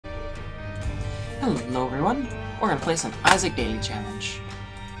Hello everyone, we're gonna play some Isaac Daily Challenge.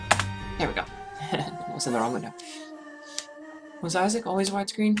 There we go. I was in the wrong window. Was Isaac always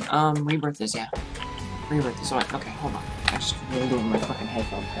widescreen? Rebirth is, yeah. Rebirth is white. Okay, hold on. I just rolled over my fucking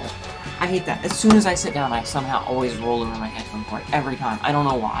headphone cord. I hate that. As soon as I sit down, I somehow always roll over my headphone cord. Every time. I don't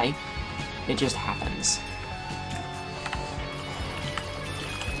know why. It just happens.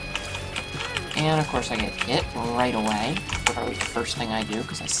 And of course I get hit right away. Literally the first thing I do,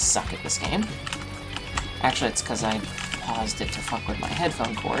 because I suck at this game. Actually, it's because I paused it to fuck with my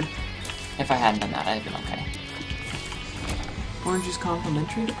headphone cord. If I hadn't done that, I'd have been okay. Orange is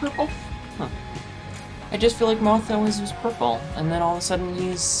complementary to purple? Huh. I just feel like Moth always was purple, and then all of a sudden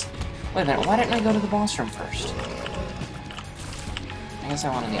he's... Wait a minute, why didn't I go to the boss room first? I guess I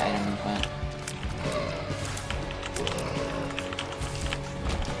wanted the item, but...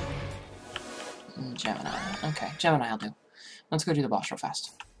 Gemini. Okay, Gemini I'll do. Let's go do the boss real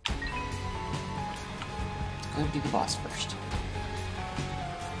fast. Go do the boss first.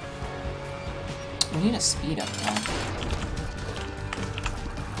 We need a speed up, though.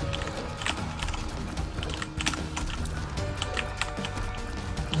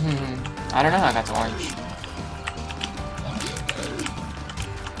 I don't know how I got to orange.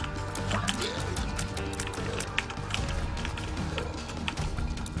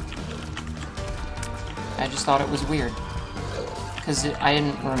 I just thought it was weird. Because I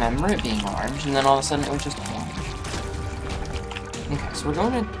didn't remember it being orange, and then all of a sudden it was just orange. Okay, so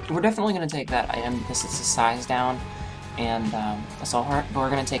we're definitely gonna take that item because it's a size down and assault heart, but we're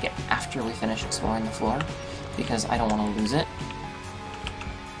gonna take it after we finish exploring the floor because I don't want to lose it.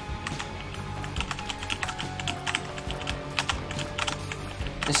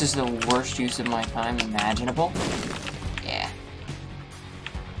 This is the worst use of my time imaginable. Yeah.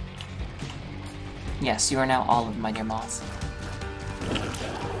 Yes, you are now olive, my dear moth.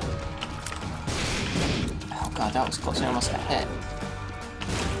 Oh god, that was close. I almost got hit.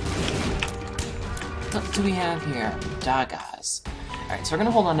 What do we have here? Dagas. Alright, so we're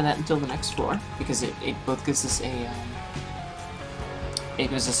gonna hold on to that until the next floor, because it both gives us a, it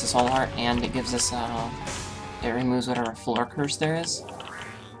gives us a soul heart, and it gives us, it removes whatever floor curse there is.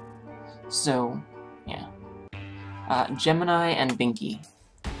 So, yeah. Gemini and Binky.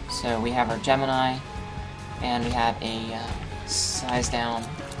 So we have our Gemini, and we have a, size down,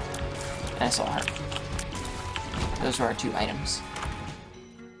 and a soul heart. Those are our two items.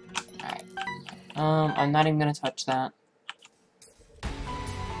 Alright. I'm not even gonna touch that. At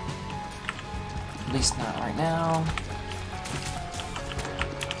least not right now.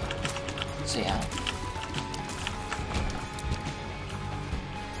 So yeah.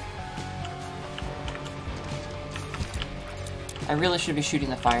 I really should be shooting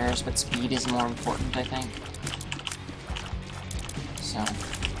the fires, but speed is more important, I think. So, I'm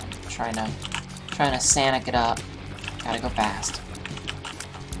trying to Sanic it up. Gotta go fast.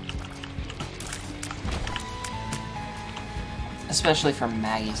 Especially for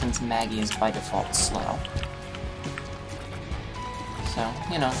Maggie, since Maggie is by default slow. So,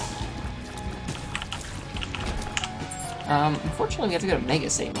 you know. Unfortunately we have to go to Mega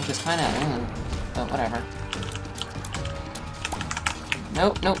Save, which is kinda, but whatever.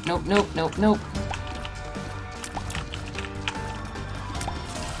 Nope, nope, nope, nope, nope, nope.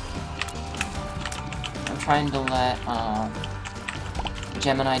 I'm trying to let,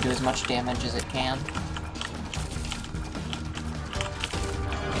 Gemini do as much damage as it can.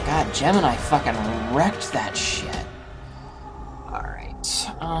 God, Gemini fucking wrecked that shit. Alright,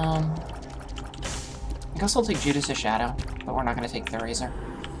 I guess I'll take Judas' Shadow, but we're not gonna take the Razor.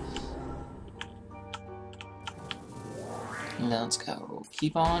 Let's go.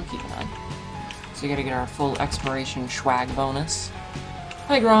 Keep on, keep on. So we gotta get our full exploration swag bonus.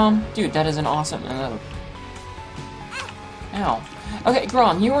 Hi, Grom! Dude, that is an awesome emote. Ow. Okay,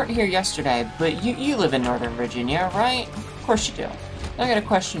 Grom, you weren't here yesterday, but you live in Northern Virginia, right? Of course you do. I got a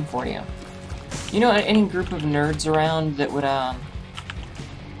question for you. You know any group of nerds around that would,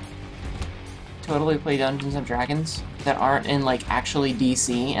 totally play Dungeons & Dragons? That aren't in, like, actually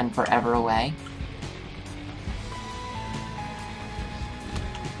DC and forever away?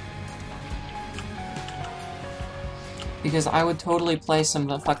 Because I would totally play some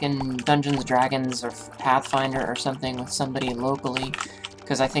fucking Dungeons & Dragons or Pathfinder or something with somebody locally,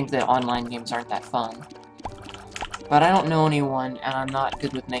 because I think the online games aren't that fun. But I don't know anyone, and I'm not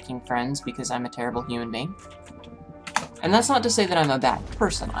good with making friends because I'm a terrible human being. And that's not to say that I'm a bad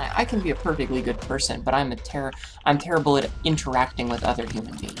person. I can be a perfectly good person, but I'm terrible at interacting with other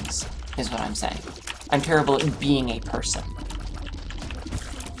human beings, is what I'm saying. I'm terrible at being a person.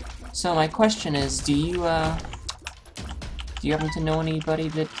 So my question is, do you, Do you happen to know anybody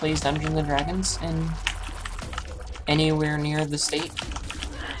that plays Dungeons and Dragons in anywhere near the state?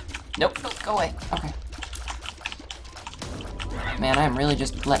 Nope, nope, go away. Okay. Man, I'm really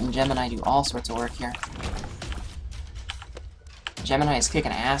just letting Gemini do all sorts of work here. Gemini is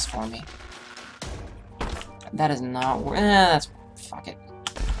kicking ass for me. That is not... that's... fuck it.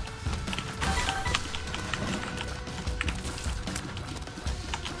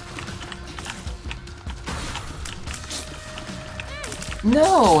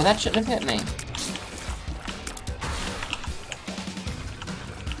 No! That shouldn't have hit me.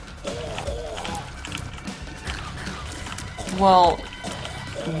 Well...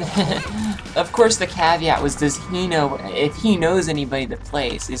 of course the caveat was, does he know... if he knows anybody that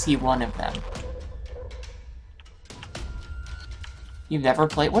plays, is he one of them? You've never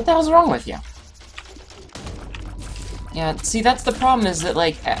played? What the hell's wrong with you? Yeah, see, that's the problem, is that,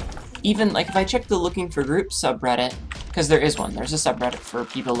 like, even, like, if I check the looking for groups subreddit, because there is one, there's a subreddit for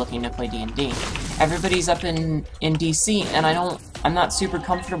people looking to play D&D, everybody's up in DC, and I'm not super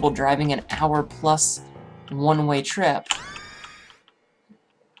comfortable driving an hour-plus one-way trip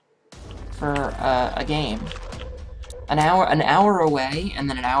for a game. An hour away, and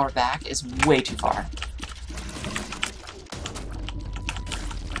then an hour back is way too far.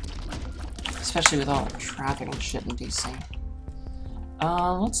 Especially with all the traffic and shit in DC.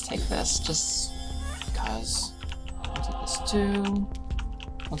 Let's take this, just because. I'll take this too.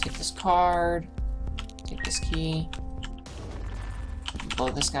 I'll take this card. Take this key. Blow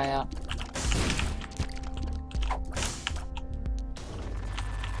this guy up.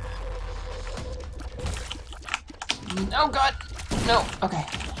 Oh god! No! Okay.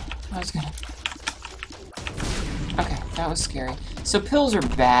 I was gonna... Okay, that was scary. So pills are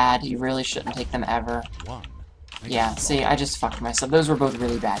bad, you really shouldn't take them ever. Yeah, see, I just fucked myself. Those were both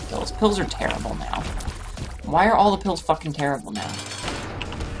really bad pills. Pills are terrible now. Why are all the pills fucking terrible now?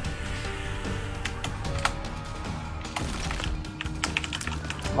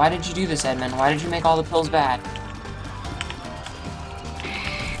 Why did you do this, Edmund? Why did you make all the pills bad?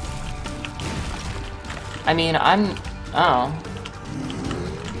 I mean, oh.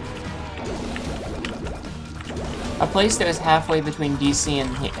 A place that was halfway between DC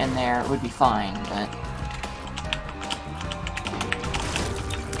and there would be fine, but...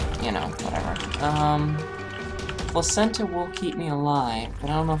 you know, whatever. Placenta will keep me alive, but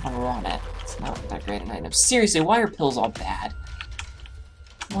I don't know if I want it. It's not that great an item. Seriously, why are pills all bad?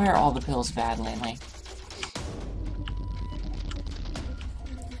 Why are all the pills bad lately?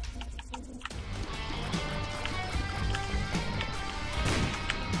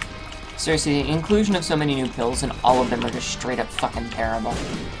 Seriously, the inclusion of so many new pills and all of them are just straight up fucking terrible.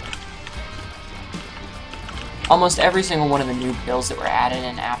 Almost every single one of the new pills that were added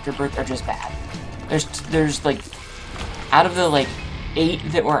in Afterbirth are just bad. There's like, out of the like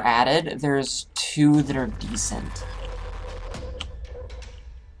 8 that were added, there's 2 that are decent.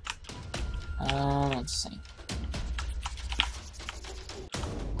 Let's see.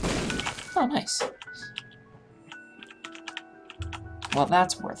 Oh, nice. Well,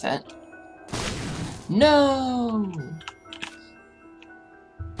 that's worth it. No!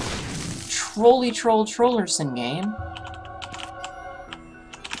 Trollerson game.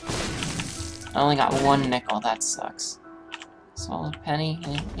 I only got 1 nickel, that sucks. Solid penny.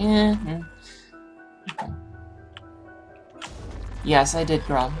 Okay. Yes, I did,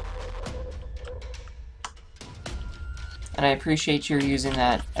 Grub. And I appreciate you using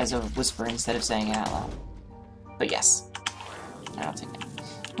that as a whisper instead of saying it out loud. But yes. I'll take it.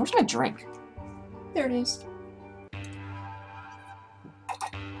 Where's my drink? There it is.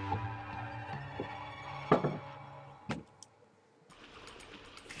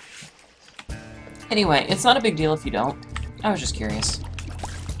 Anyway, it's not a big deal if you don't. I was just curious.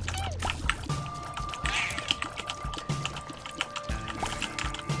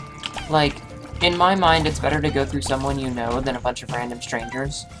 Like, in my mind, it's better to go through someone you know than a bunch of random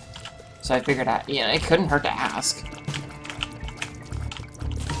strangers. So I figured out, yeah, it couldn't hurt to ask.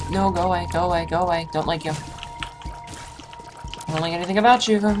 No, go away, go away, go away. Don't like you. I don't like anything about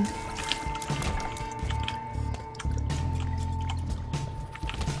you.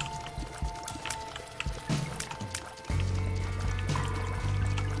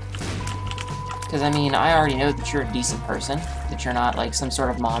 Because, I mean, I already know that you're a decent person, that you're not, like, some sort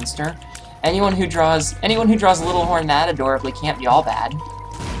of monster. Anyone who draws Little Horn that adorably can't be all bad.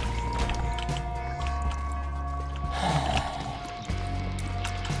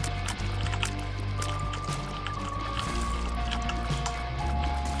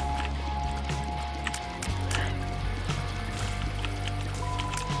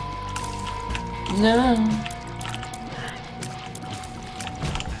 No.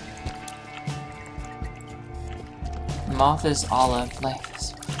 moth is olive. Life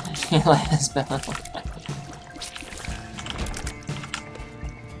is... life is biblical.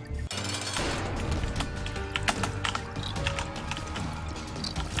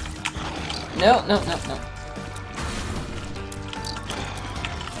 No, no, no, no.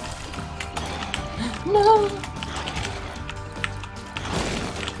 No!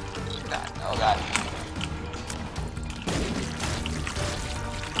 God, oh god.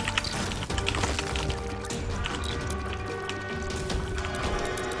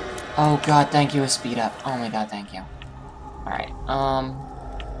 Oh god, thank you, a speed up. Oh my god, thank you. Alright,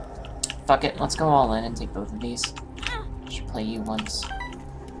 fuck it, let's go all in and take both of these. Should play you once.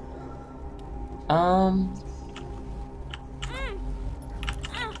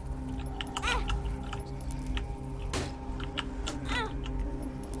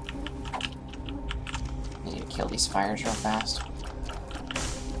 Need to kill these fires real fast.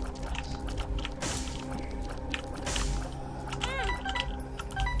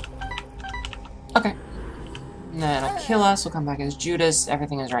 Okay. And then it'll kill us, we'll come back as Judas,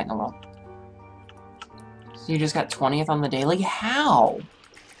 everything is right in the world. So you just got 20th on the daily? How?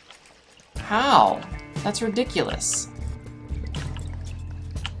 How? That's ridiculous.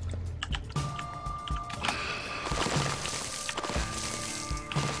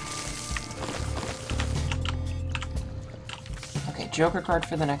 Okay, Joker card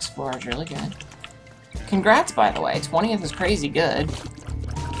for the next floor is really good. Congrats, by the way. 20th is crazy good.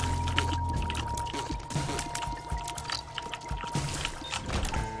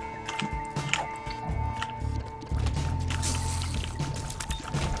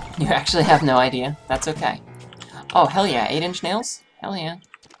 You actually have no idea. That's okay. Oh, hell yeah. 8-inch nails? Hell yeah.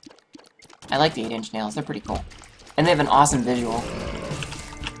 I like the 8-inch nails. They're pretty cool. And they have an awesome visual.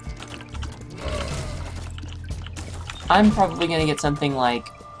 I'm probably gonna get something like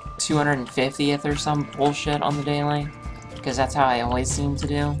 250th or some bullshit on the daily. Because that's how I always seem to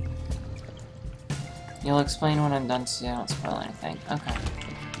do. You'll explain when I'm done so you don't spoil anything. Okay.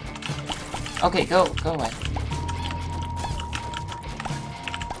 Okay, go away.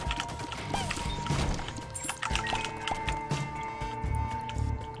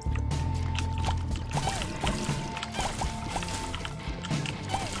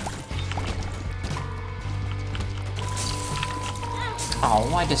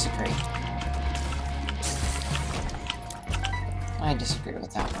 Oh, I disagree. I disagree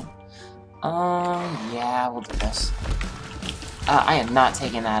with that one. Yeah, we'll do this. I am not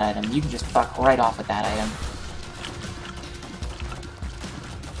taking that item. You can just fuck right off with that item.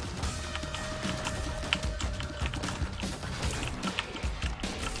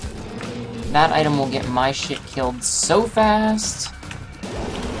 That item will get my shit killed so fast.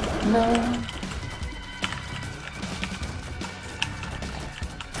 No.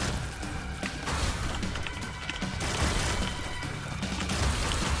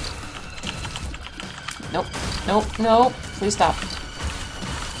 Nope. Nope. Nope. Please stop.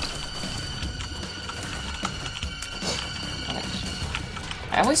 Okay.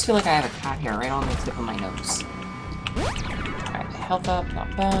 I always feel like I have a cat hair right on the tip of my nose. Alright, health up,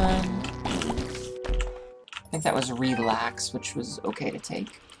 not bad. I think that was relax, which was okay to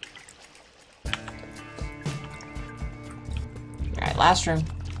take. Alright, last room.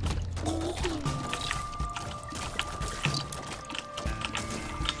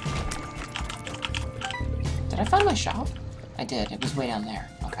 Did I find my shop? I did. It was way down there.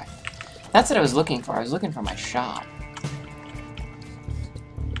 Okay. That's what I was looking for. I was looking for my shop.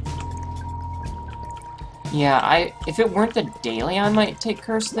 Yeah, if it weren't the daily, I might take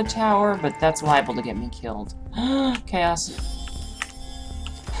Curse of the Tower, but that's liable to get me killed. Chaos.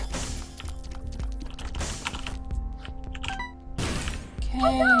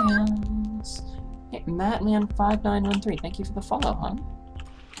 Chaos. Hey, Mattman5913, thank you for the follow, hon.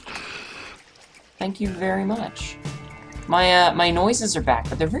 Thank you very much. My noises are back,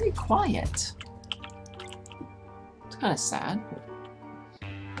 but they're very quiet. It's kind of sad.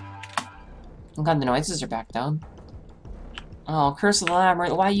 Oh god, the noises are back down. Oh, Curse of the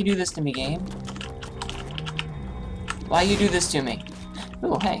Labyrinth. Why you do this to me, game? Why you do this to me?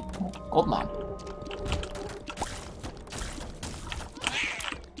 Ooh, hey. Gold mob.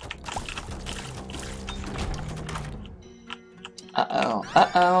 Uh-oh.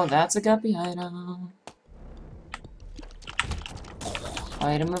 Uh-oh, that's a guppy item.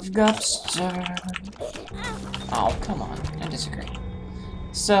 Item of Gupster. Oh, come on. I disagree.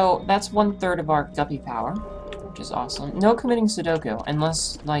 So, that's 1/3 of our guppy power, which is awesome. No committing Sudoku,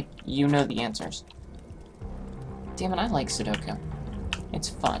 unless, like, you know the answers. Damn it, I like Sudoku. It's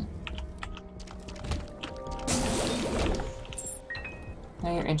fun.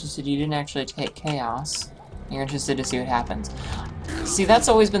 Now you're interested, you didn't actually take Chaos. You're interested to see what happens. See, that's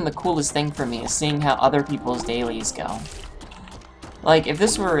always been the coolest thing for me, is seeing how other people's dailies go. Like, if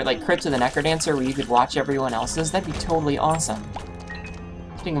this were, like, Crypt of the Necrodancer, where you could watch everyone else's, that'd be totally awesome.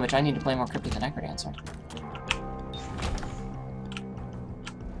 Speaking of which, I need to play more Crypt of the Necrodancer.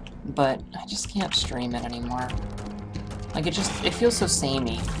 But I just can't stream it anymore. Like, it feels so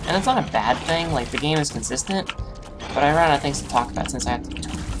samey. And it's not a bad thing, like, the game is consistent, but I run out of things to talk about since I have to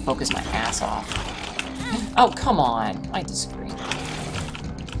focus my ass off. Oh, come on! I disagree.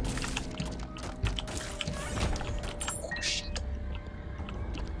 Oh, shit.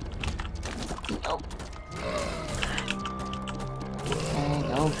 Nope.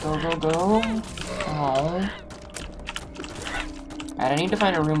 Okay, go. Oh. Alright, I need to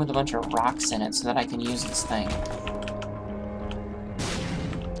find a room with a bunch of rocks in it so that I can use this thing.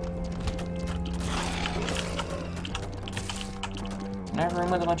 Can I have a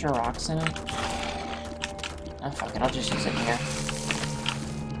room with a bunch of rocks in it? Oh, fuck it, I'll just use it here.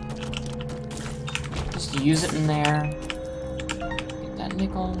 Just use it in there. Get that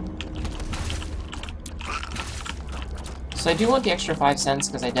nickel. So I do want the extra 5 cents,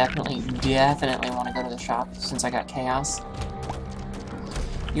 because I definitely want to go to the shop, since I got chaos.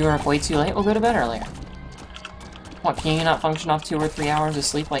 You were up way too late? We'll go to bed earlier. What, can you not function off 2 or 3 hours of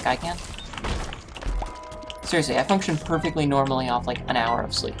sleep like I can? Seriously, I function perfectly normally off, like, an hour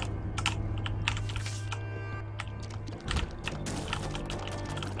of sleep.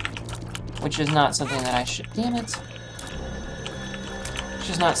 Which is not something that I should... Damn it. Which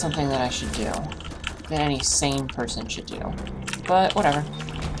is not something that I should do. That any sane person should do. But, whatever.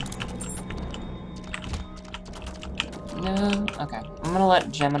 No? Okay. I'm gonna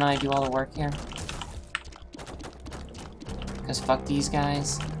let Gemini do all the work here. Because fuck these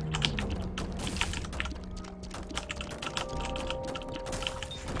guys.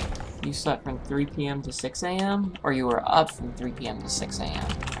 You slept from 3 p.m. to 6 a.m.? Or you were up from 3 p.m. to 6 a.m.?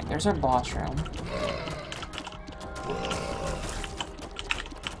 Alright, there's our boss room.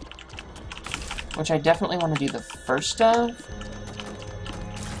 Which I definitely want to do the first of.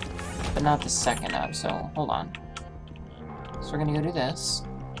 But not the second of, so hold on. So we're gonna go do this.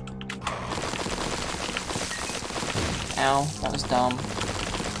 Ow, that was dumb.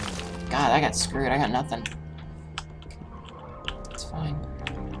 God, I got screwed. I got nothing. It's fine.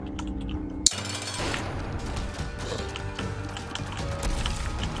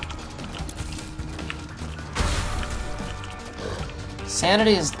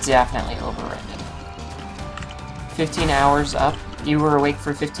 Sanity is definitely overrated. 15 hours up? You were awake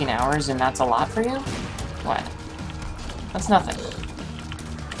for 15 hours and that's a lot for you? What? That's nothing.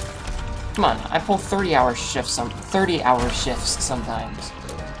 Come on, I pull 30-hour shifts sometimes.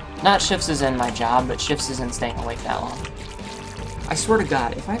 Not shifts as in my job, but shifts as in staying awake that long. I swear to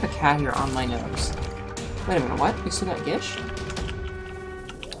God, if I have a cat here on my nose... Wait a minute, what? We still got Gish?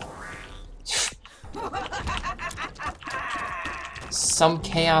 Some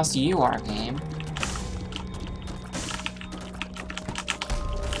chaos you are, game.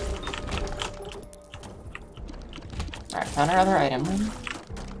 Alright, found our other item room.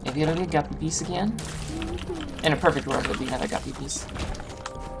 Maybe it'll be a guppy piece again. In a perfect world, it'll be another guppy piece.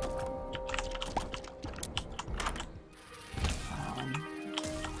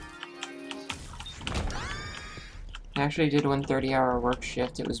 I actually did one 30-hour work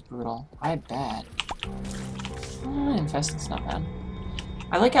shift. It was brutal. I bet. Infested's not bad.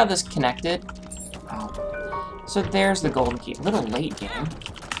 I like how this connected. Oh. So there's the golden key. A little late, game.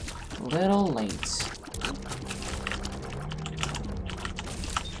 A little late.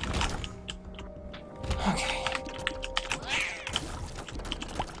 Okay.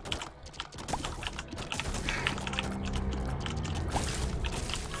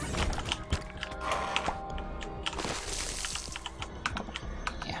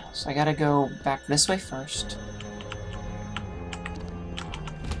 Yeah, so I gotta go back this way first.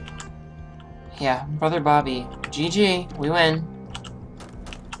 Yeah, Brother Bobby. GG, we win.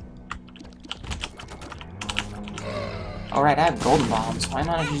 Alright, I have golden bombs. Why am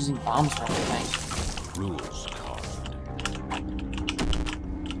I not using bombs for everything? Rules card.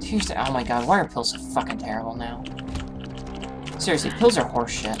 Seriously, oh my god, why are pills so fucking terrible now? Seriously, pills are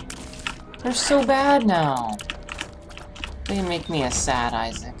horseshit. They're so bad now. They make me a sad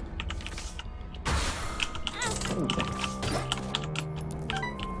Isaac. Ooh.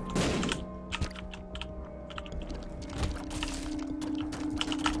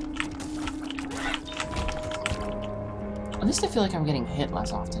 At least I feel like I'm getting hit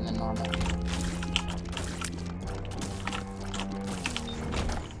less often than normal.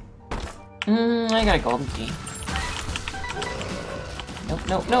 I got a golden key. Nope,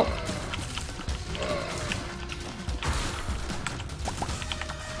 nope, nope.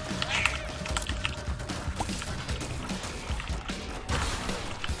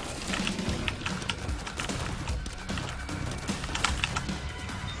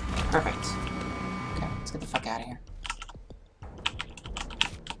 Perfect. Okay, let's get the fuck out of here.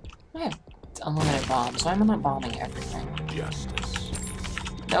 I have unlimited bombs, so I'm not bombing everything. Justice.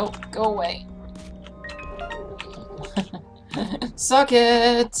 Nope, go away. Suck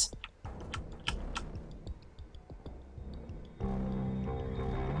it!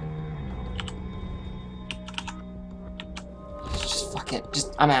 Just fuck it.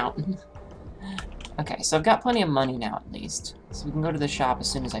 Just, I'm out. Okay, so I've got plenty of money now, at least. So we can go to the shop as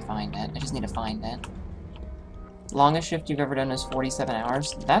soon as I find it. I just need to find it. Longest shift you've ever done is 47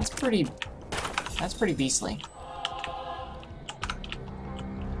 hours. That's pretty beastly.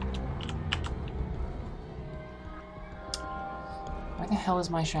 Where the hell is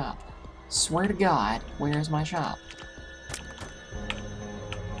my shop? Swear to God, where is my shop?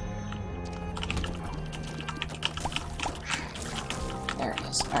 There it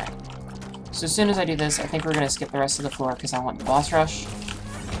is. Alright. So as soon as I do this, I think we're going to skip the rest of the floor because I want the boss rush.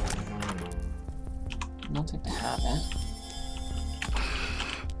 And I'll take the habit.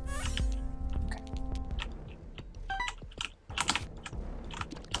 Okay.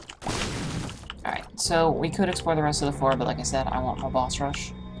 Alright, so we could explore the rest of the floor, but like I said, I want my boss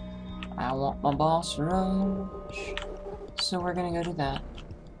rush. I want my boss rush. So we're going to go do that.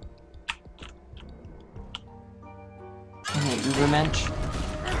 Okay, Ubermensch.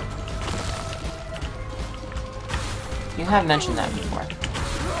 You have mentioned that before.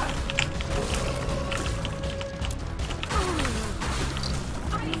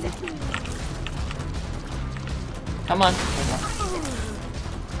 Come on.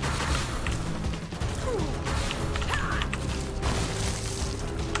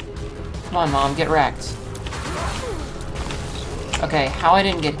 Come on, Mom, get wrecked. Okay, how I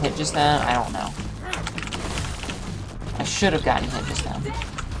didn't get hit just then, I don't know. I should have gotten hit just then.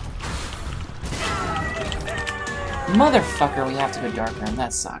 Motherfucker, we have to go dark room.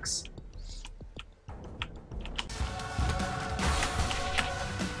 That sucks.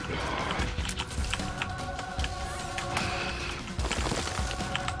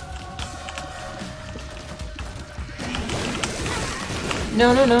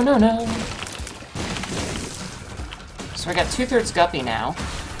 No, no, no, no, no. So we got 2/3 Guppy now.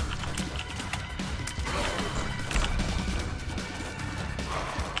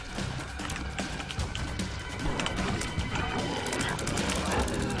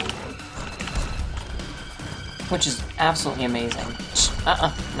 Which is absolutely amazing.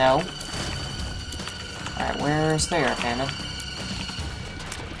 No. Alright, where's there, Famine?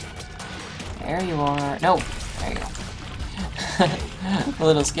 There you are. No! There you go. A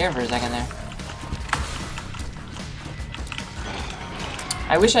little scared for a second there.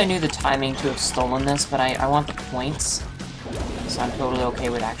 I wish I knew the timing to have stolen this, but I want the points. So I'm totally okay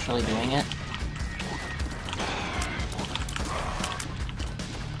with actually doing it.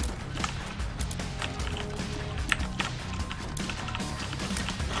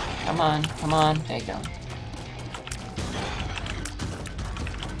 Come on, there you go.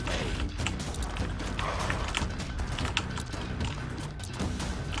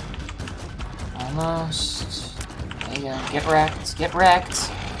 Almost. There you go. Get wrecked, get wrecked.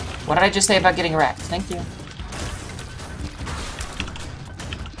 What did I just say about getting wrecked? Thank you.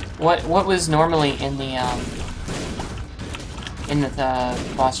 What was normally in the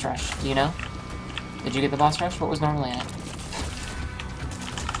boss rush? Do you know? Did you get the boss rush? What was normally in it?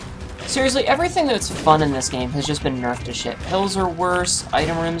 Seriously, everything that's fun in this game has just been nerfed to shit. Pills are worse,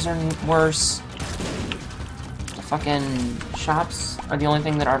 item rooms are worse. The fucking shops are the only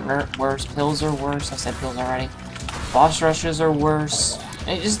thing that aren't worse. Pills are worse. I said pills already. Boss rushes are worse.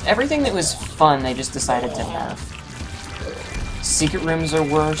 Everything that was fun, they just decided to nerf. Secret rooms are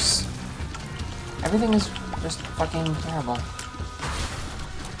worse. Everything is just fucking terrible.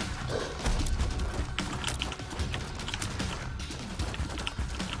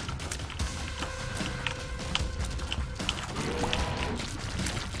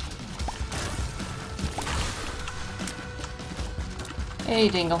 Hey,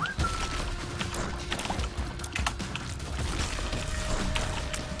 Dingle.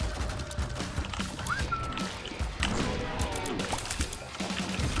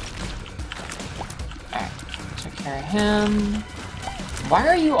 Alright, take care of him. Why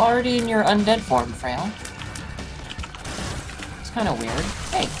are you already in your undead form, Frail? It's kind of weird.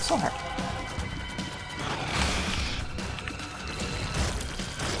 Hey, Soul Heart.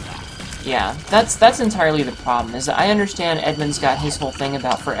 Yeah, that's entirely the problem, is that I understand Edmund's got his whole thing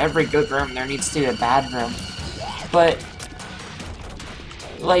about for every good room there needs to be a bad room. But,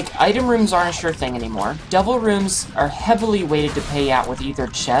 like, item rooms aren't a sure thing anymore. Devil rooms are heavily weighted to pay out with either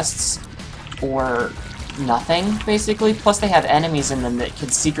chests or nothing, basically. Plus they have enemies in them that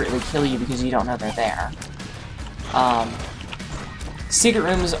could secretly kill you because you don't know they're there. Secret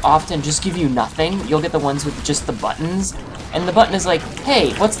rooms often just give you nothing. You'll get the ones with just the buttons. And the button is like,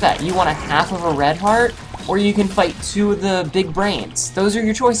 hey, what's that? You want a half of a red heart? Or you can fight 2 of the big brains. Those are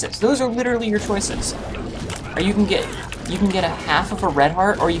your choices. Those are literally your choices. Or you can get a half of a red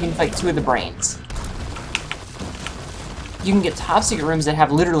heart, or you can fight 2 of the brains. You can get top secret rooms that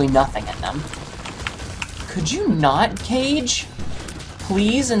have literally nothing in them. Could you not, Cage?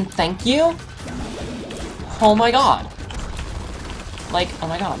 Please and thank you? Oh my god. Like, oh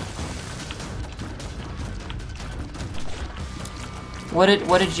my god.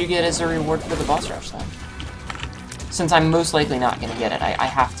 What did you get as a reward for the boss rush, then? Since I'm most likely not gonna get it, I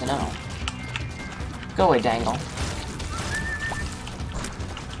have to know. Go away, Dangle.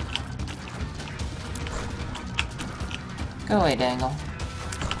 Go away, Dangle.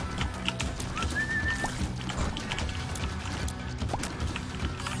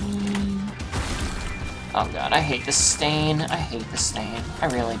 Oh god, I hate the stain. I hate the stain. I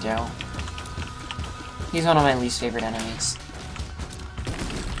really do. He's one of my least favorite enemies.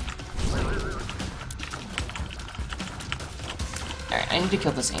 Alright, I need to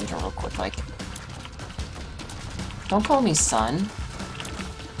kill this angel real quick, like. Don't call me son.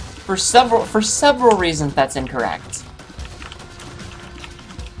 For several reasons that's incorrect.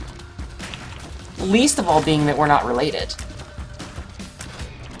 Least of all being that we're not related.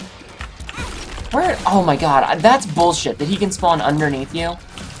 Where? Oh my god, that's bullshit. That he can spawn underneath you?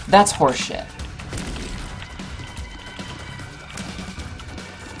 That's horseshit.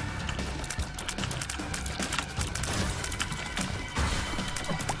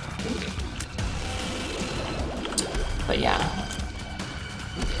 But yeah.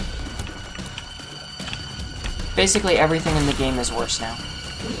 Basically everything in the game is worse now.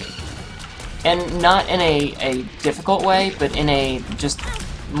 And not in a difficult way, but in a just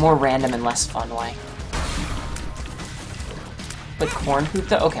more random and less fun way. But corn poop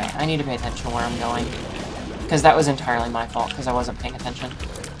though? Okay, I need to pay attention to where I'm going. Because that was entirely my fault, because I wasn't paying attention.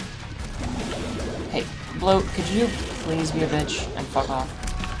 Hey, Bloat, could you please be a bitch and fuck off?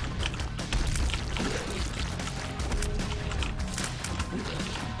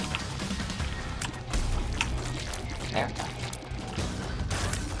 There we go.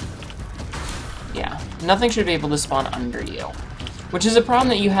 Yeah, nothing should be able to spawn under you. Which is a problem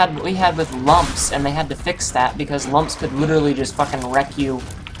that we had with lumps, and they had to fix that because lumps could literally just fucking wreck you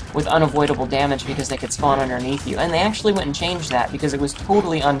with unavoidable damage because they could spawn underneath you. And they actually went and changed that because it was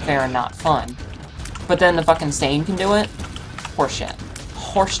totally unfair and not fun. But then the fucking stain can do it? Horseshit.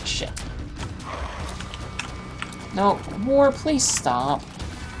 Horse shit. No, War, please stop.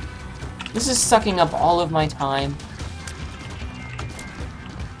 This is sucking up all of my time.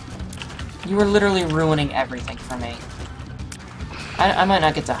 You are literally ruining everything for me. I might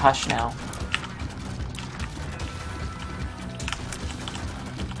not get to Hush now.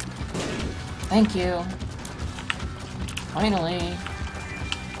 Thank you. Finally.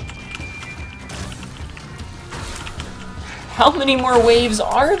 How many more waves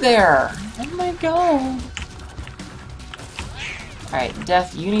are there? Oh my god. Alright,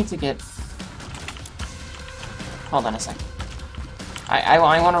 Death, you need to get... Hold on a second. I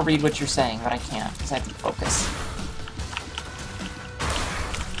want to read what you're saying, but I can't, because I have to focus.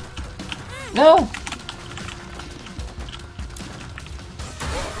 No!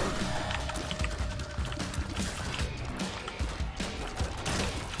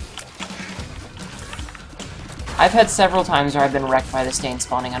 I've had several times where I've been wrecked by the stain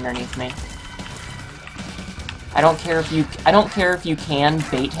spawning underneath me. I don't care if you can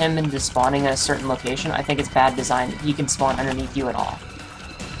bait him into spawning at a certain location. I think it's bad design that he can spawn underneath you at all.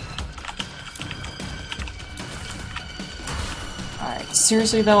 Alright,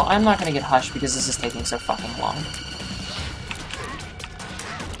 seriously though, I'm not gonna get Hush because this is taking so fucking long.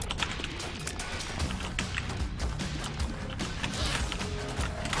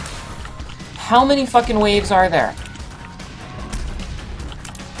 How many fucking waves are there?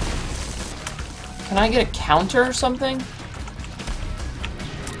 Can I get a counter or something?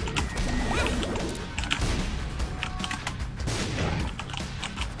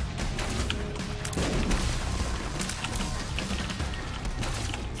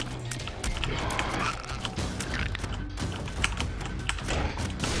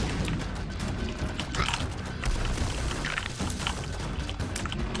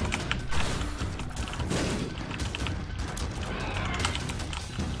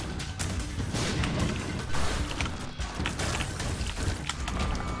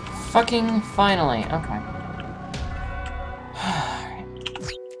 Fucking finally, okay.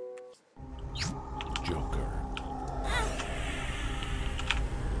 Joke.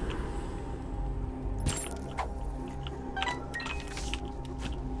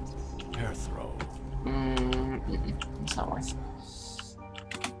 not worth.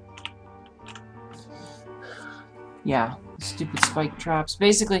 Yeah, stupid spike traps.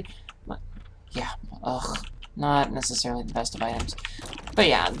 Basically, yeah, ugh, not necessarily the best of items. But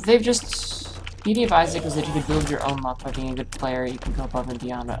yeah, they've just... Beauty of Isaac is that you can build your own luck by being a good player. You can go above and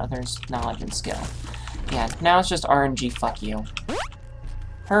beyond others' knowledge and skill. Yeah, now it's just RNG, fuck you.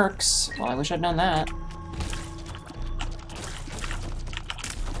 Perks. Well, I wish I'd known that.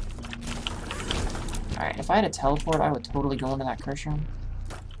 Alright, if I had a teleport, I would totally go into that curse room.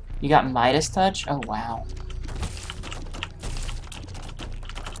 You got Midas Touch? Oh, wow.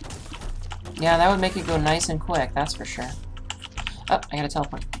 Yeah, that would make it go nice and quick, that's for sure. Oh, I gotta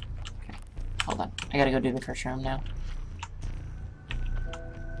teleport. Okay, hold on. I gotta go do the curse room now.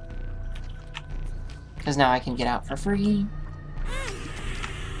 Because now I can get out for free.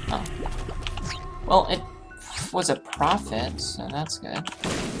 Oh. Well, it was a profit, so that's good.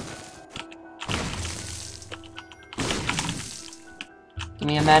 Give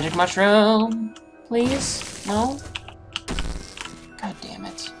me a magic mushroom, please? No? God damn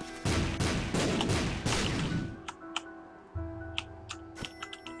it.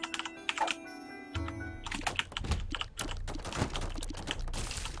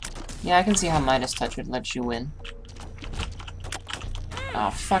 Yeah, I can see how Midas Touch would let you win. Oh,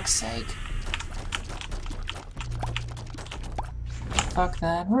 fuck's sake. Fuck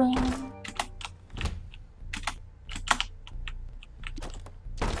that room.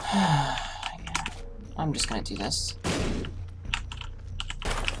 Yeah. I'm just gonna do this.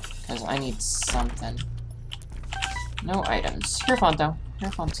 Because I need something. No items. Hierophant, though.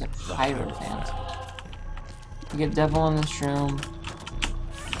 Hierophant's a Hierophant. You get Devil in this room.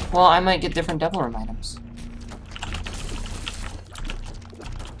 Well, I might get different Devil Room items.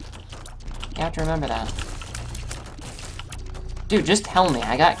 You have to remember that. Dude, just tell me.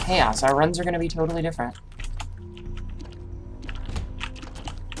 I got Chaos. Our runs are gonna be totally different.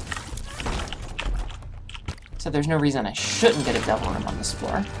 So there's no reason I shouldn't get a Devil Room on this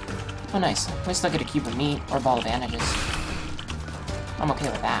floor. Oh, nice. At least I'll get a cube of meat or a ball of bandages. I'm okay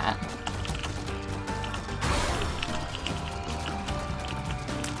with that.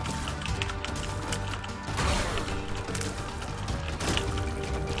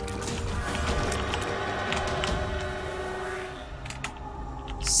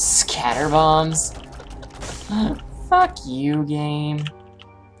 Scatter bombs. Fuck you, game.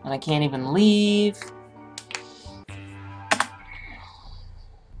 And I can't even leave.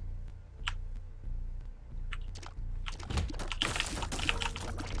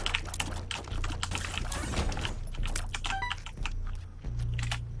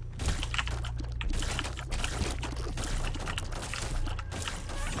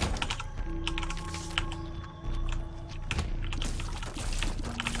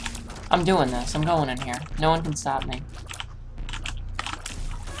 I'm doing this. I'm going in here. No one can stop me.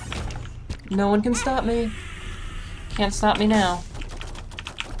 No one can stop me. Can't stop me now.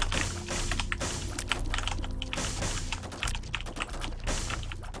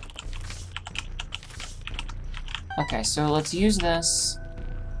 Okay, so let's use this.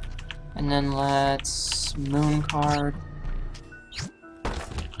 And then let's moon card.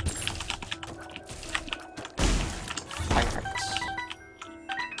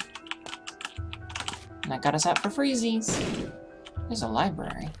 That got us out for freezies. There's a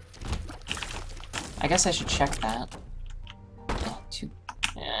library. I guess I should check that.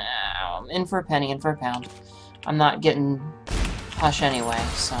 I'm in for a penny, in for a pound. I'm not getting Hush anyway,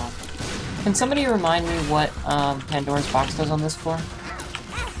 so... Can somebody remind me what Pandora's box does on this floor?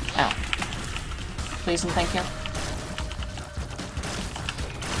 Ow. Please and thank you.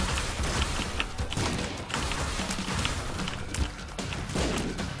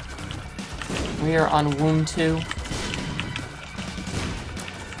 We are on Wound 2.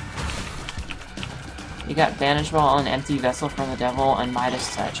 You got Bandage Ball and Empty Vessel from the Devil and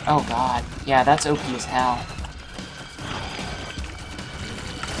Midas Touch. Oh god. Yeah, that's OP as hell.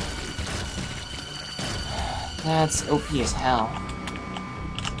 That's OP as hell.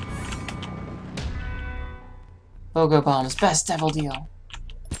 Bogo Bombs, best devil deal.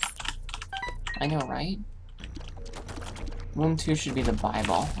 I know, right? Womb 2 should be the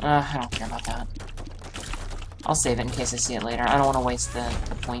Bible. I don't care about that. I'll save it in case I see it later. I don't want to waste the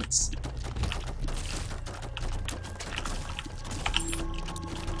points.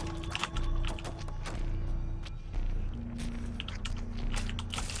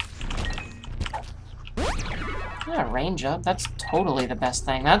 Yeah, range up. That's totally the best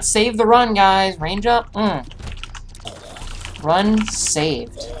thing. That's save the run, guys. Range up. Run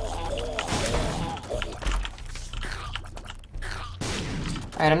saved.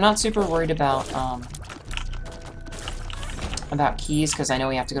 Alright, I'm not super worried about, about keys, because I know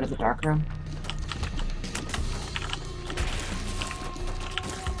we have to go to the dark room.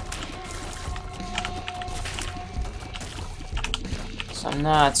 So I'm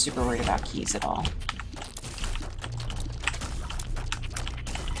not super worried about keys at all.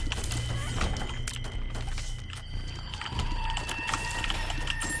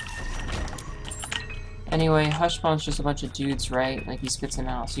 Anyway, Hush Bomb's just a bunch of dudes, right? Like, he spits them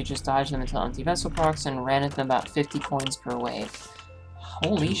out. So you just dodge them until empty vessel procs and ran at them about 50 coins per wave.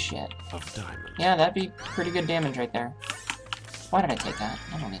 Holy shit. Yeah, that'd be pretty good damage right there. Why did I take that?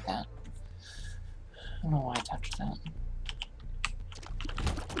 I don't need that. I don't know why I touched that.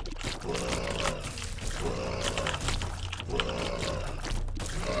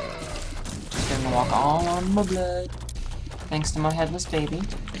 Just gonna walk all on my blood. Thanks to my headless baby.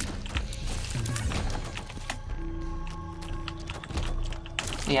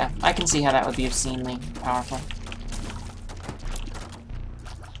 Yeah, I can see how that would be obscenely powerful.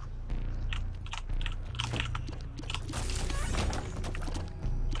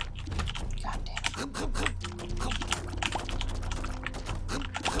 God damn it.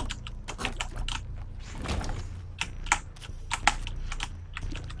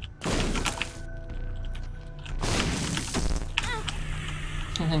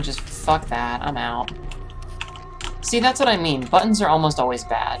 And then just fuck that, I'm out. See, that's what I mean. Buttons are almost always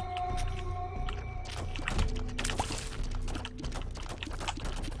bad.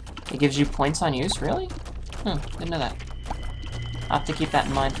 It gives you points on use, really? Didn't know that. I'll have to keep that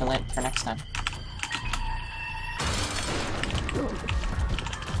in mind for next time.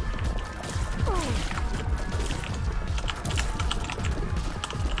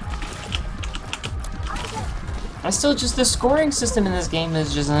 I still just, the scoring system in this game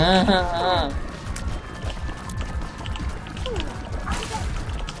is just,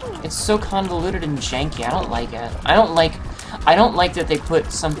 It's so convoluted and janky. I don't like it. I don't like that they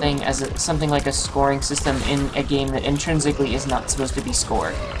put something as something like a scoring system in a game that intrinsically is not supposed to be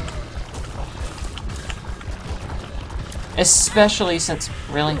scored. Especially since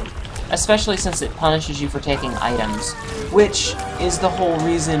it punishes you for taking items, which is the whole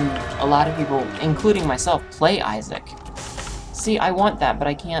reason a lot of people, including myself, play Isaac. See, I want that, but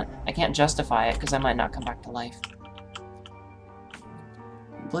I can't justify it because I might not come back to life.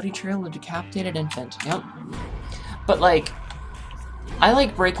 Bloody trail of a decapitated infant. Yep. But, like, I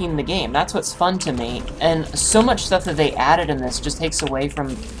like breaking the game. That's what's fun to me. And so much stuff that they added in this just takes away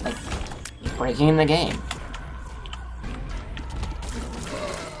from, like, breaking the game.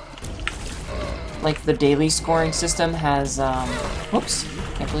 Like, the daily scoring system has, whoops.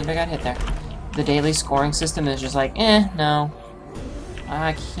 Can't believe I got hit there. The daily scoring system is just like, no.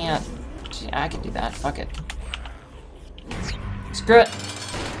 I can't. I can do that. Fuck it. Screw it.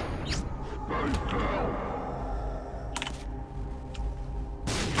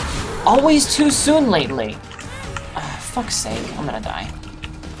 Always too soon lately. Fuck's sake, I'm gonna die.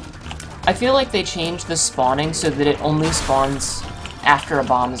 I feel like they changed the spawning so that it only spawns after a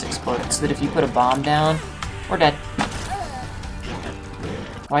bomb is exploded, so that if you put a bomb down, we're dead.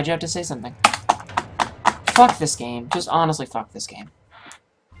 Why'd you have to say something? Fuck this game. Just honestly fuck this game.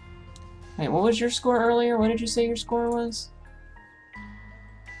 Wait, what was your score earlier? What did you say your score was?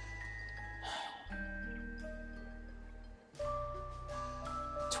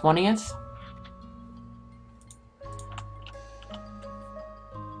 '20th?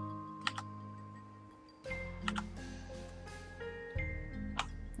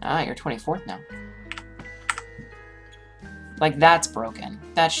 Ah, you're 24th now. Like, that's broken.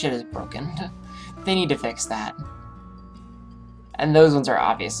 That shit is broken. They need to fix that. And those ones are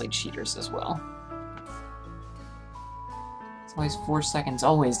obviously cheaters as well. It's always 4 seconds,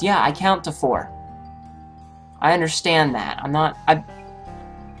 always. Yeah, I count to 4. I understand that.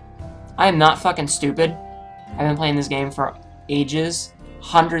 I am not fucking stupid. I've been playing this game for ages,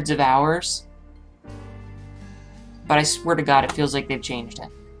 hundreds of hours. But I swear to God, it feels like they've changed it.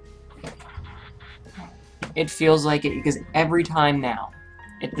 It feels like it, because every time now,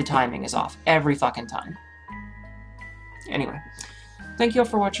 the timing is off. Every fucking time. Anyway, thank you all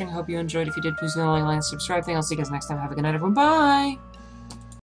for watching. I hope you enjoyed. If you did, please do like, subscribe. I'll see you guys next time. Have a good night, everyone. Bye!